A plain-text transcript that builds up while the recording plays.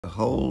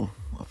Hole,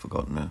 I've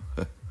forgotten now.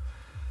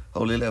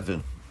 Hole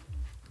 11.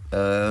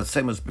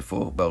 Same as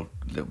before, well,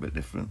 a little bit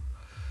different.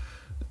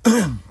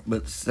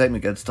 But same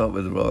again, start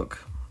with the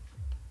rock.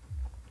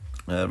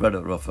 Red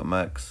at rough at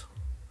max.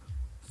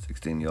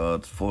 16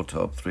 yards, 4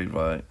 top, 3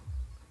 right.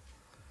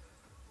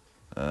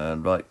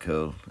 And right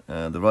curl.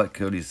 And the right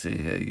curl you see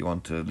here, you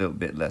want a little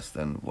bit less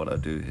than what I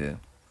do here.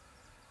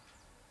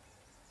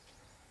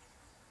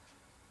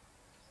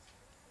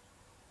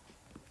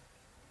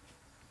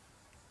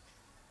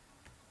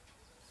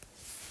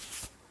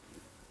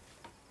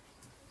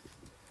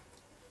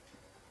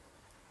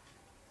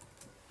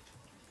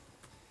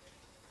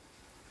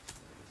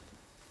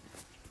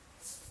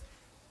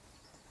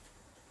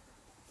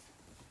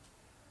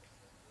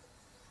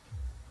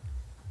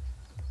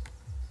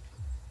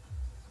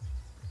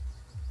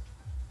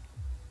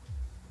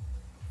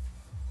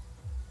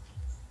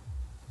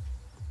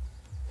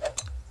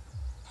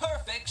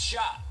 Perfect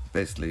shot.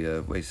 Basically,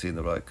 where you see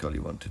the right curl,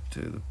 you want it to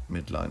the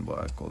midline, what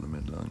I call the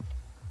midline.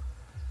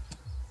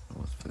 That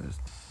was first.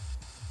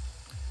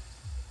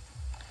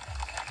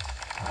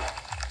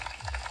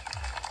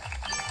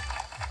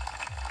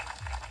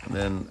 And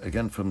then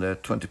again from there,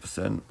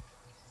 20%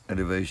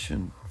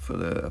 elevation for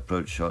the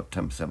approach shot,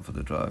 10% for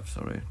the drive,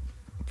 sorry,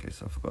 in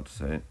case I forgot to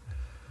say it.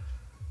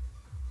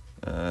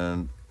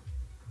 And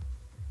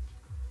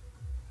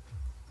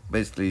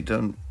basically you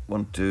don't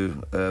want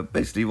to,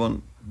 basically you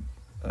want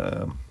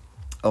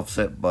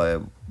offset by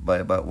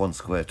about 1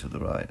 square to the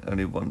right,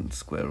 only 1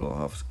 square or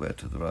half square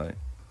to the right.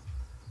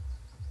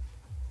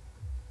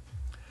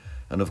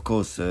 And of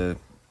course what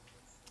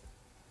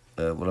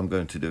I'm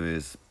going to do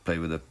is play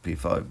with a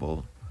P5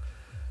 ball,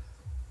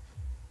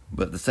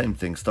 but the same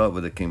thing, start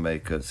with a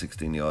Kingmaker at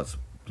 16 yards,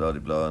 blah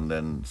blah blah, and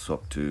then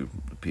swap to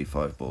the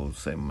P5 ball,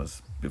 same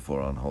as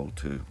before on hole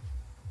 2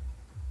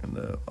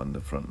 on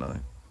the front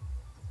 9.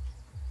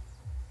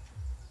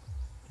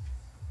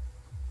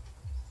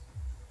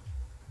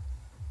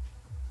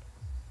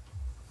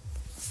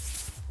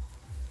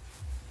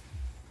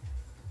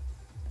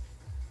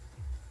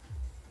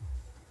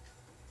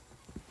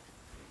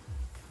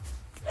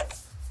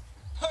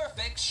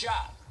 Perfect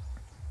shot.